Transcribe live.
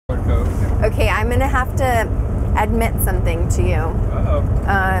Okay, I'm gonna have to admit something to you.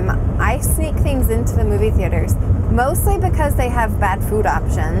 Uh-oh. I sneak things into the movie theaters, mostly because they have bad food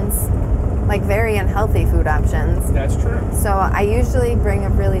options, like very unhealthy food options. That's true. So I usually bring a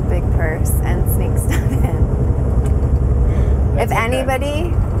really big purse and sneak stuff in. That's If okay.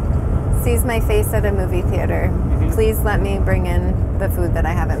 anybody sees my face at a movie theater, please let me bring in the food that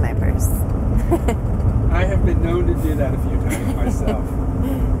I have in my purse. I have been known to do that a few times myself.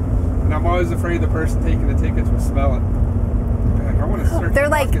 And I'm always afraid the person taking the tickets will smell it. They're like, I want to search They're the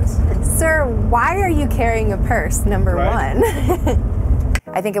like, pockets. sir, why are you carrying a purse, number Right. one?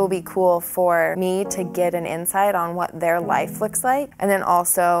 I think it will be cool for me to get an insight on what their life looks like, and then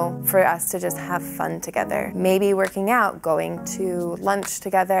also for us to just have fun together. Maybe working out, going to lunch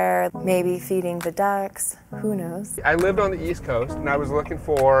together, maybe feeding the ducks, who knows? I lived on the East Coast, and I was looking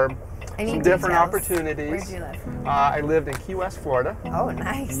for some different opportunities. Where'd you live? I lived in Key West, Florida. Oh,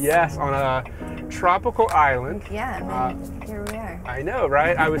 nice. Yes, on a tropical island. Yeah, and then here we are. I know,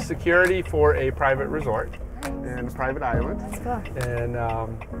 right? I was security for a private resort and a private island. That's cool. And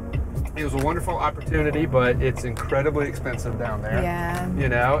it was a wonderful opportunity, but it's incredibly expensive down there. Yeah. You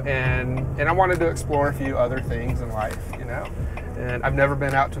know, and I wanted to explore a few other things in life, you know. And I've never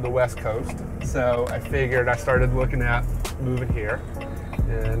been out to the West Coast, so I figured I started looking at moving here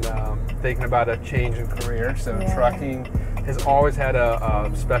and thinking about a change in career. So trucking has always had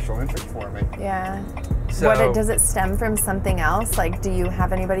a special interest for me. Yeah. So, Does it stem from something else? Like, do you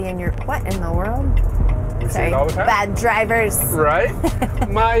have anybody in your, what in the world? we see Sorry, it all the time. bad drivers. Right?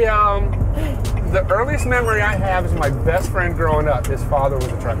 My, the earliest memory I have is my best friend growing up. His father was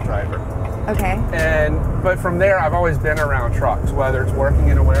a truck driver. Okay. But from there, I've always been around trucks, whether it's working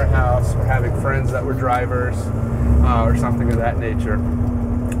in a warehouse or having friends that were drivers or something of that nature.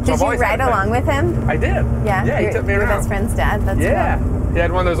 Did you ride along with him? I did. Yeah? Yeah, he took me around. Your best friend's dad? That's Yeah. cool. He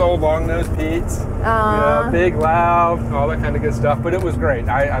had one of those old long-nosed Pete's. You know, big, loud, all that kind of good stuff. But it was great.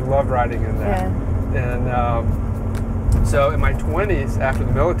 I loved riding in that. Yeah. And so in my 20s, after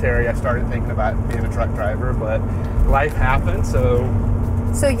the military, I started thinking about being a truck driver. But life happened, so...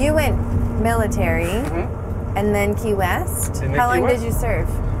 So you went military and then Key West? And then How Key long West. did you serve?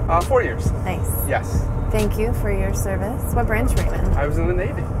 4 years. Nice. Yes. Thank you for your service. What branch were you in? I was in the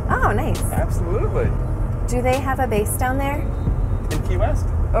Navy. Oh, nice. Absolutely. Do they have a base down there? In Key West.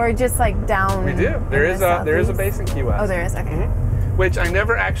 Or just like down? We do. There in is the a southeast? base in Key West. Oh, there is? Okay. Which I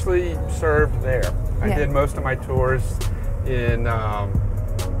never actually served there. I Yeah. did most of my tours in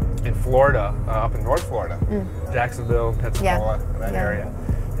Florida, up in North Florida, Jacksonville, Pensacola, that area.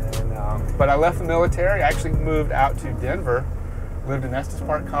 And, but I left the military. I actually moved out to Denver. Lived in Estes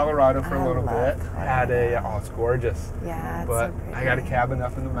Park, Colorado for a little bit. Had it's gorgeous. Yeah, it's But so pretty. I got a cabin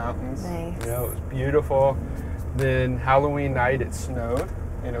up in the mountains. Nice. You know, it was beautiful. Then Halloween night it snowed.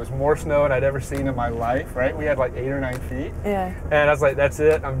 And it was more snow than I'd ever seen in my life, right? We had like 8 or 9 feet. Yeah. And I was like, that's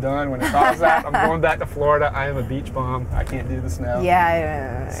it, I'm done. When it thaws out, I'm going back to Florida. I am a beach bum. I can't do the snow.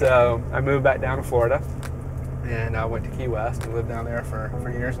 Yeah. So I moved back down to Florida and I went to Key West and lived down there for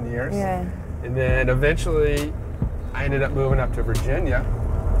years and years. Yeah. And then eventually I ended up moving up to Virginia.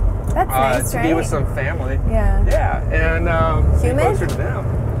 That's nice, to right? be with some family. Yeah. Yeah, and be Humid? closer to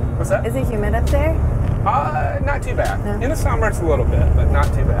them. What's that? Is it humid up there? Not too bad. No. In the summer it's a little bit, but not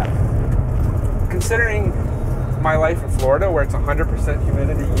too bad. Considering my life in Florida, where it's 100%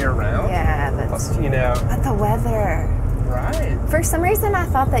 humidity year round. Yeah, that's You know. But the weather. Right. For some reason, I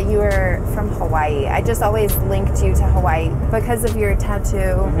thought that you were from Hawaii. I just always linked you to Hawaii because of your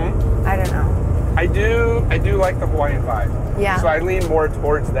tattoo. I don't know. I do like the Hawaiian vibe. Yeah. So I lean more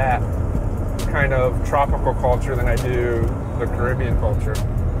towards that kind of tropical culture than I do the Caribbean culture.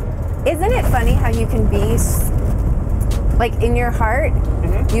 Isn't it funny how you can be, like, in your heart,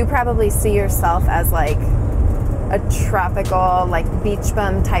 you probably see yourself as, like, a tropical, like, beach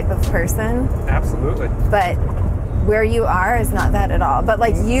bum type of person. Absolutely. But where you are is not that at all. But,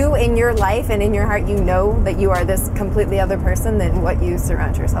 like, you in your life and in your heart, you know that you are this completely other person than what you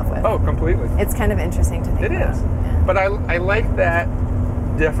surround yourself with. Oh, completely. It's kind of interesting to think It about. is. Yeah. But I like that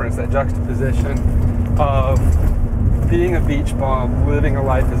difference, that juxtaposition of being a beach bum, living a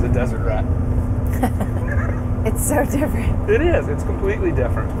life as a desert rat. It's so different. It is. It's completely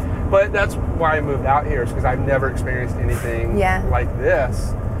different. But that's why I moved out here, is because I've never experienced anything like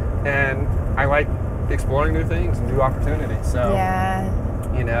this. And I like exploring new things and new opportunities. So,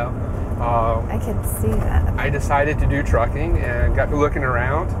 you know. I can see that. I decided to do trucking and got to looking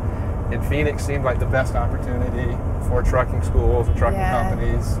around. And Phoenix seemed like the best opportunity for trucking schools and trucking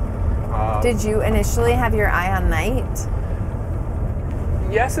companies. Did you initially have your eye on night?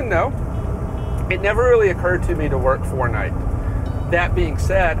 Yes and no. It never really occurred to me to work for night. That being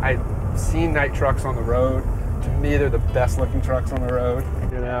said, I seen night trucks on the road. To me, they're the best looking trucks on the road,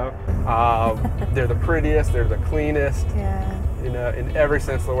 you know. They're the prettiest, they're the cleanest, you know, in every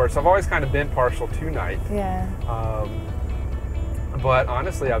sense of the word. So I've always kind of been partial to night. But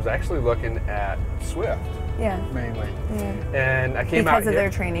honestly, I was actually looking at Swift, mainly. And I came out because of their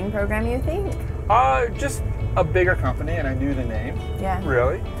training program, you think? Just a bigger company, and I knew the name,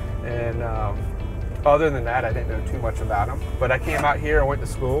 really. And other than that, I didn't know too much about them. But I came out here, I went to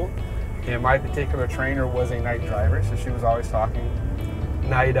school, and my particular trainer was a night driver, so she was always talking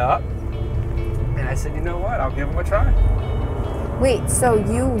night up. And I said, you know what, I'll give them a try. Wait, so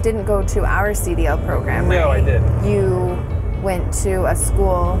you didn't go to our CDL program, right? No, I didn't. You went to a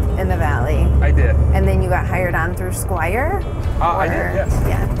school in the Valley. I did. And then you got hired on through Squire? I did, yes.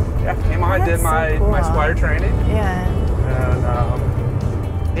 Yeah, came on, did my Squire training. And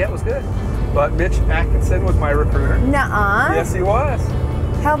yeah, it was good. But Mitch Atkinson was my recruiter. Nuh-uh. Yes, he was.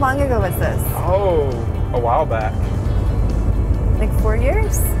 How long ago was this? Oh, a while back. Like 4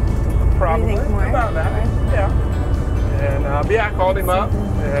 years? Probably. You think more? About that. Right. Yeah. And yeah, I called him up,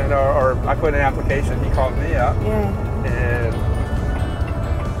 and or I put an application. He called me up. And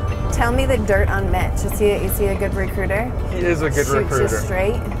tell me the dirt on Mitch. Is he a good recruiter? He is a good recruiter. Shoots you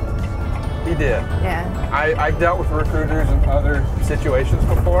straight? He did. Yeah. I dealt with recruiters in other situations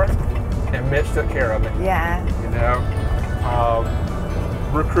before, and Mitch took care of me. Yeah. You know,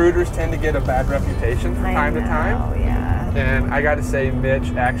 recruiters tend to get a bad reputation from time to time. Yeah. And I got to say,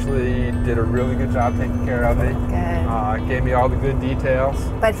 Mitch actually did a really good job taking care of me. Good. Gave me all the good details.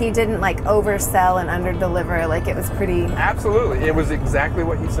 But he didn't like oversell and underdeliver. Like it was pretty. Absolutely, it was exactly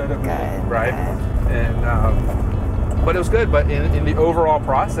what he said it would be, right? Good. And but it was good. But in the overall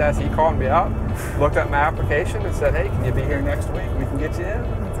process, he called me up, looked at my application, and said, "Hey, can you be here next week? We can get you in."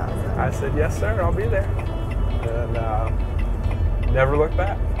 That's awesome. I said, "Yes, sir. I'll be there." And never looked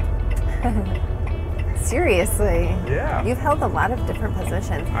back. Seriously? Yeah. You've held a lot of different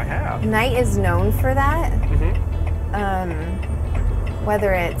positions. I have. Night is known for that.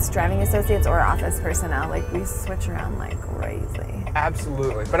 Whether it's driving associates or office personnel, like we switch around like crazy.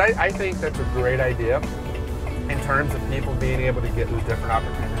 Absolutely. But I think that's a great idea in terms of people being able to get those different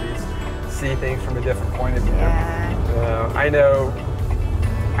opportunities, see things from a different point of view. Yeah. I know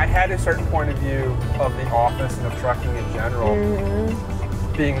I had a certain point of view of the office and of trucking in general.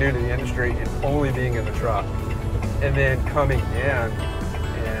 Being new to the industry and only being in the truck, and then coming in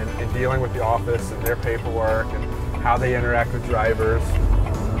and dealing with the office and their paperwork and how they interact with drivers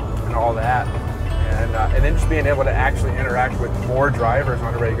and all that, and then just being able to actually interact with more drivers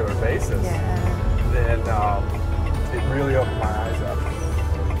on a regular basis, then it really opened my eyes up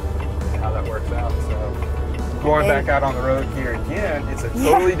how that works out. So going back out on the road here again, it's a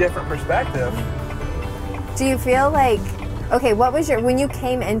totally different perspective. Do you feel like, okay, what was when you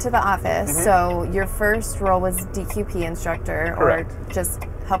came into the office, so your first role was DQP instructor, Correct. or just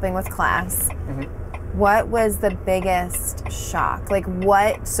helping with class. What was the biggest shock? Like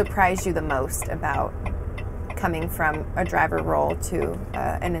what surprised you the most about coming from a driver role to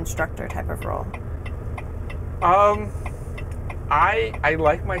an instructor type of role? I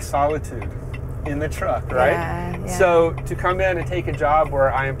like my solitude in the truck, right? Yeah. So to come in and take a job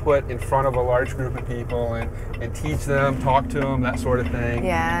where I am put in front of a large group of people and teach them, talk to them, that sort of thing.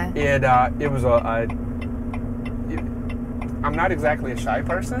 It was I'm not exactly a shy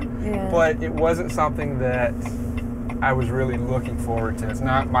person, but it wasn't something that I was really looking forward to. It's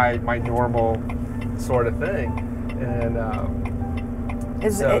not my normal sort of thing. And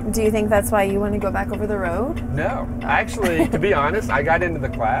do you think that's why you want to go back over the road? No. Actually, to be honest, I got into the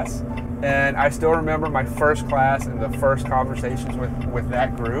class, and I still remember my first class and the first conversations with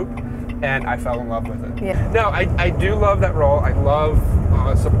that group, and I fell in love with it. No, I do love that role. I love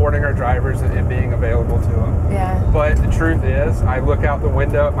supporting our drivers and being available to them. But the truth is, I look out the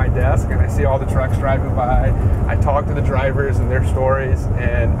window at my desk and I see all the trucks driving by. I talk to the drivers and their stories,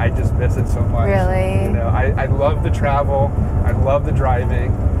 and I just miss it so much. Really? You know, I love the travel. I love the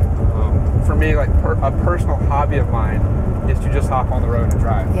driving. For me, like a personal hobby of mine is to just hop on the road and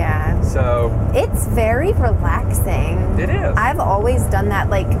drive. So it's very relaxing. It is. I've always done that.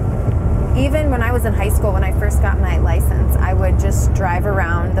 Like even when I was in high school, when I first got my license, I would just drive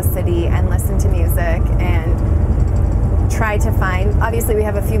around the city and listen to music and try to find, obviously we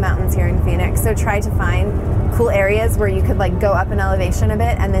have a few mountains here in Phoenix, so try to find cool areas where you could like go up in elevation a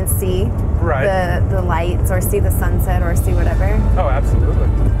bit and then see the lights or see the sunset or see whatever. Oh, absolutely.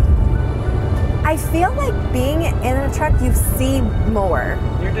 I feel like being in a truck, you see more.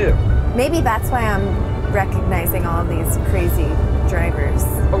 You do. Maybe that's why I'm recognizing all of these crazy drivers.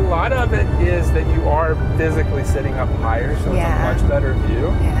 A lot of it is that you are physically sitting up higher, so it's a much better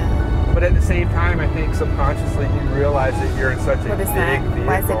view. but at the same time, I think subconsciously you realize that you're in such a What is big that? vehicle.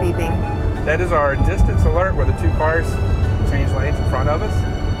 Why is it beeping? That is our distance alert where the two cars changed lanes in front of us.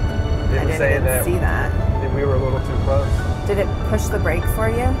 It I was didn't saying even see that. that we were a little too close. Did it push the brake for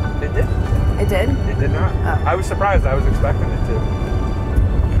you? It did. It did? It did not. Oh. I was surprised. I was expecting it to.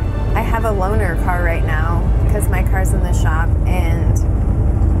 I have a loaner car right now because my car's in the shop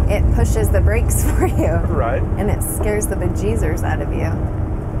and it pushes the brakes for you. Right. And it scares the bejeezers out of you.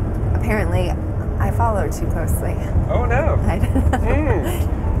 Apparently, I follow too closely. Oh no. I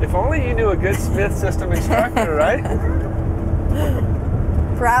If only you knew a good Smith system instructor, right?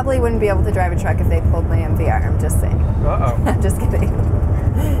 probably wouldn't be able to drive a truck if they pulled my MVR. I'm just saying. Uh-oh. I'm just kidding.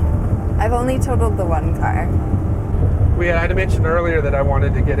 I've only totaled the one car. I had mentioned earlier that I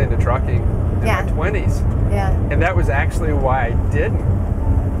wanted to get into trucking in Yeah. my 20s. Yeah. And that was actually why I didn't.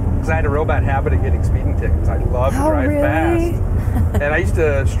 Because I had a real bad habit of getting speeding tickets. I love to drive really? fast. And I used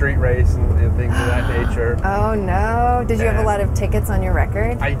to street race and things of that nature. Oh no. Did you have a lot of tickets on your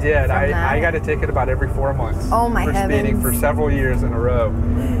record? I did. From that? I got a ticket about every 4 months. Oh my for speeding heavens. for several years in a row.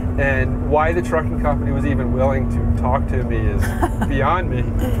 And why the trucking company was even willing to talk to me is beyond me.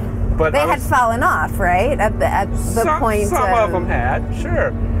 But They had fallen off, right? At the point. Some of them had,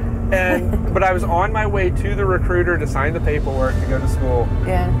 sure. But I was on my way to the recruiter to sign the paperwork to go to school.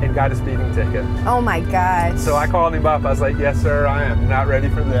 Yeah. And got a speeding ticket. Oh my gosh. So I called him up. I was like, "Yes, sir. I am not ready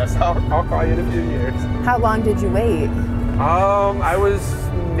for this. I'll call you in a few years." How long did you wait? I was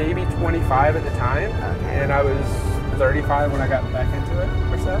maybe 25 at the time, Okay. and I was 35 when I got back into it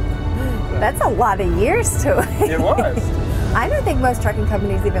or so. That's a lot of years to wait. It was. I don't think most trucking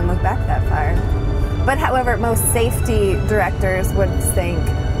companies even look back that far. But however, most safety directors would think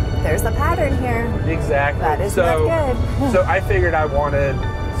there's a pattern here. Exactly. That is not good. So I figured I wanted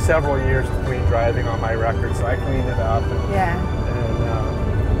several years of clean driving on my record, so I cleaned it up. Yeah.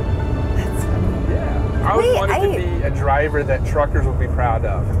 That's funny. Yeah. I always wanted to be a driver that truckers would be proud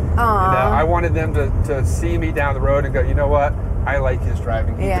of. Aww. I wanted them to see me down the road and go, you know what? I like his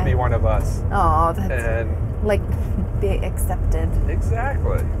driving. He can be one of us. Oh, that's And like be accepted.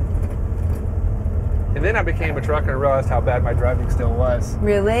 exactly. And then I became a trucker and realized how bad my driving still was.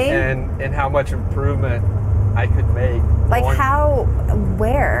 Really? And how much improvement I could make. Like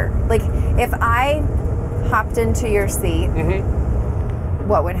where? Like if I hopped into your seat,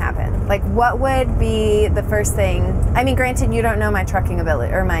 what would happen? Like what would be the first thing? I mean, granted, you don't know my trucking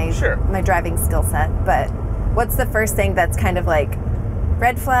ability or my driving skill set, but what's the first thing that's kind of like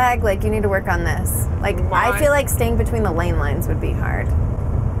red flag? Like you need to work on this. Like I feel like staying between the lane lines would be hard.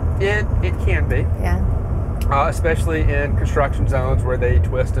 It can be. Yeah. Especially in construction zones where they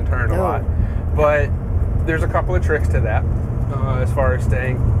twist and turn a lot. But there's a couple of tricks to that as far as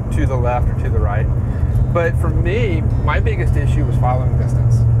staying to the left or to the right. But for me, my biggest issue was following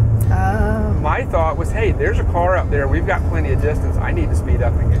distance. Oh. My thought was, hey, there's a car up there. We've got plenty of distance. I need to speed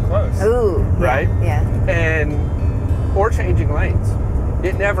up and get close. Ooh. Right? Yeah. Or changing lanes.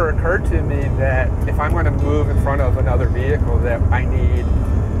 It never occurred to me that if I'm going to move in front of another vehicle that I need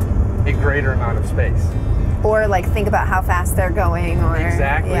a greater amount of space. Or like think about how fast they're going or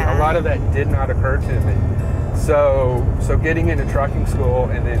exactly. A lot of that did not occur to me. So getting into trucking school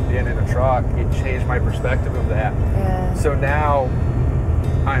and then being in a truck, it changed my perspective of that. Yeah. So now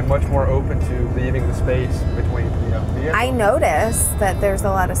I'm much more open to leaving the space between the vehicles. I notice that there's a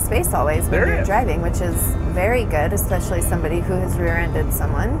lot of space always when you're driving, which is very good, especially somebody who has rear-ended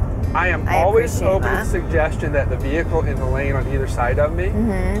someone. I am always open to the suggestion that the vehicle in the lane on either side of me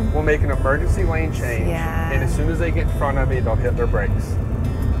will make an emergency lane change. Yeah. And as soon as they get in front of me, they'll hit their brakes.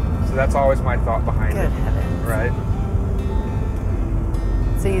 So that's always my thought behind it. Good heavens. Right?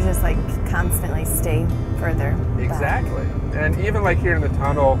 So you just like constantly stay further Exactly. And even like here in the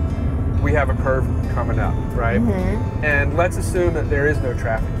tunnel, we have a curve coming up, right? And let's assume that there is no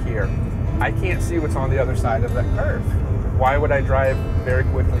traffic here. I can't see what's on the other side of that curve. Why would I drive very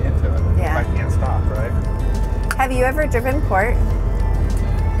quickly into it if I can't stop, right? Have you ever driven port?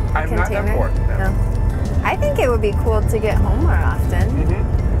 I've not done port, no. I think it would be cool to get home more often.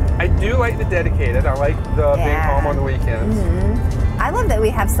 I do like the dedicated. I like the being home on the weekends. I love that we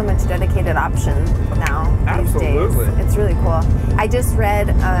have so much dedicated option now these days. It's really cool. I just read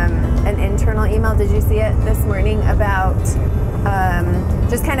an internal email. Did you see it this morning about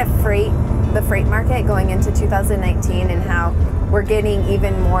just kind of the freight market going into 2019 and how we're getting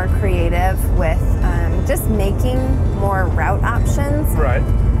even more creative with just making more route options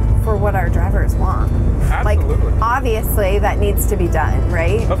for what our drivers want. Absolutely. Like, obviously that needs to be done,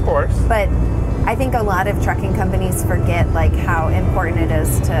 right? Of course. But I think a lot of trucking companies forget like how important it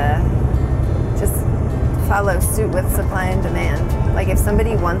is to just follow suit with supply and demand. Like if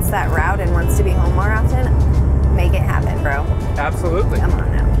somebody wants that route and wants to be home more often, make it happen, bro. Absolutely. Come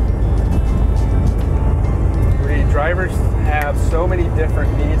on now. Drivers have so many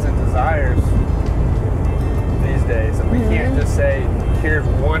different needs and desires these days, and we can't just say, here's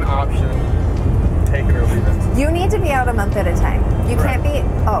one option, take it or leave it. You need to be out a month at a time. You can't be,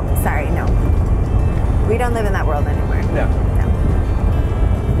 oh, sorry, no. We don't live in that world anymore. No.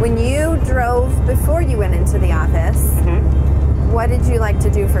 When you drove before you went into the office, what did you like to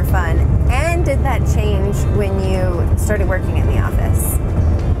do for fun? And did that change when you started working in the office?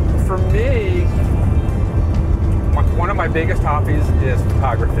 For me, one of my biggest hobbies is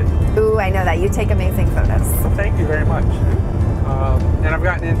photography. Ooh, I know that. You take amazing photos. Well, thank you very much. And I've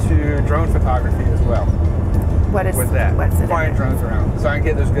gotten into drone photography as well. What is with that? What's it? Flying drones around, so I can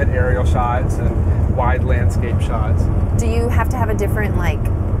get those good aerial shots and wide landscape shots. Do you have to have a different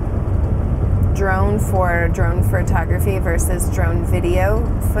drone for drone photography versus drone video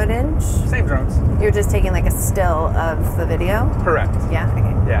footage? Same drones. You're just taking a still of the video? Correct. Yeah.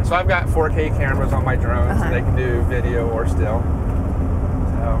 Okay. Yeah. So I've got 4K cameras on my drones, and they can do video or still.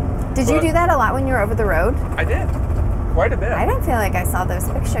 So. Did you do that a lot when you were over the road? I did. Quite a bit. I don't feel like I saw those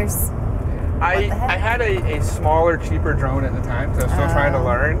pictures. I had a smaller, cheaper drone at the time, so I was still trying to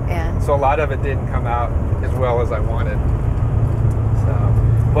learn. Yeah. So a lot of it didn't come out as well as I wanted.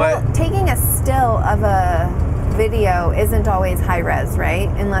 So, but well, taking a still of a video isn't always high res, right?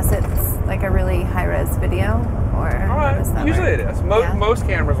 Unless it's a really high res video, or how does that usually work? it is. Most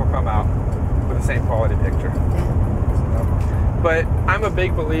cameras will come out with the same quality picture. Yeah. So, but I'm a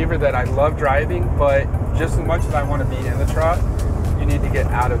big believer that I love driving, but just as much as I want to be in the truck, you need to get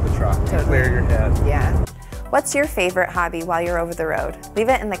out of the truck and clear your head. Yeah. What's your favorite hobby while you're over the road? Leave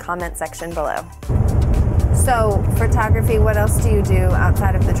it in the comment section below. So, photography, what else do you do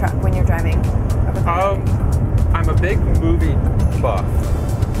outside of the truck when you're driving over the road? I'm a big movie buff.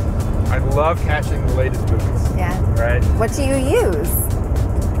 I love catching the latest movies. Yeah. Right? What do you use?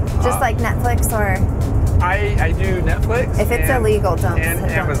 Just like Netflix or? I do Netflix. If it's illegal, don't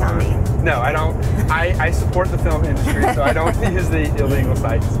tell me. No, I don't. I support the film industry, so I don't use the illegal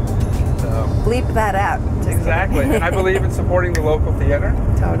sites. So. Bleep that out. Exactly. And I believe in supporting the local theater.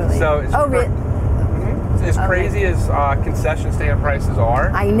 Totally. So it's as crazy as concession stand prices are.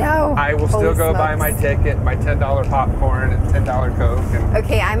 I know. I will still go buy my ticket, my $10 popcorn and $10 Coke. And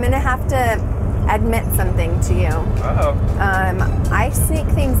okay, I'm going to have to admit something to you. Uh-oh. I sneak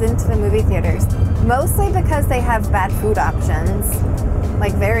things into the movie theaters, mostly because they have bad food options,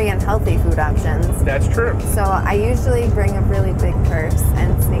 very unhealthy food options. That's true. So I usually bring a really big purse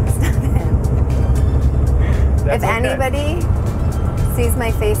and sneak stuff in. If anybody sees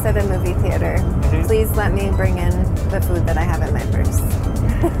my face at a movie theater, please let me bring in the food that I have in my purse.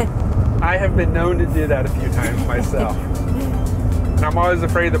 I have been known to do that a few times myself. And I'm always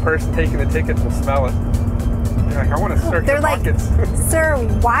afraid the person taking the tickets will smell it. They're like, I want to search your pockets. Sir,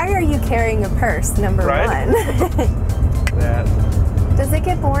 why are you carrying a purse, number one? That. Does it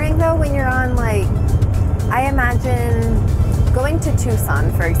get boring though when you're on I imagine going to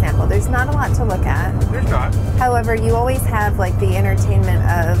Tucson, for example, there's not a lot to look at. There's not. However, you always have the entertainment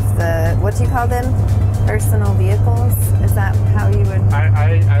of the, what do you call them? Personal vehicles? Is that how you would?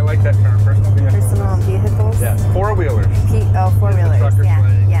 I like that term, personal vehicles. Personal vehicles? Yes, four-wheelers. Four-wheelers,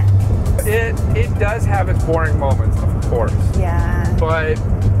 yeah. It does have its boring moments, of course. Yeah. But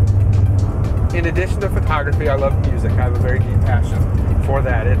in addition to photography, I love music. I have a very deep passion for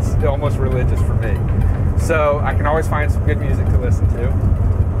that. It's almost religious for me. So I can always find some good music to listen to.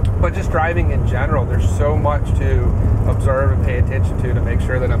 But just driving in general, there's so much to observe and pay attention to make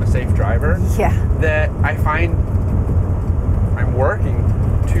sure that I'm a safe driver. Yeah. That I find I'm working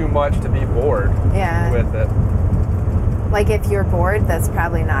too much to be bored with it. If you're bored, that's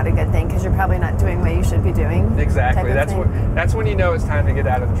probably not a good thing because you're probably not doing what you should be doing. Exactly. That's when you know it's time to get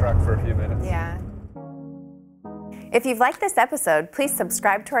out of the truck for a few minutes. Yeah. If you've liked this episode, please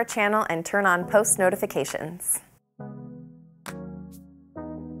subscribe to our channel and turn on post notifications.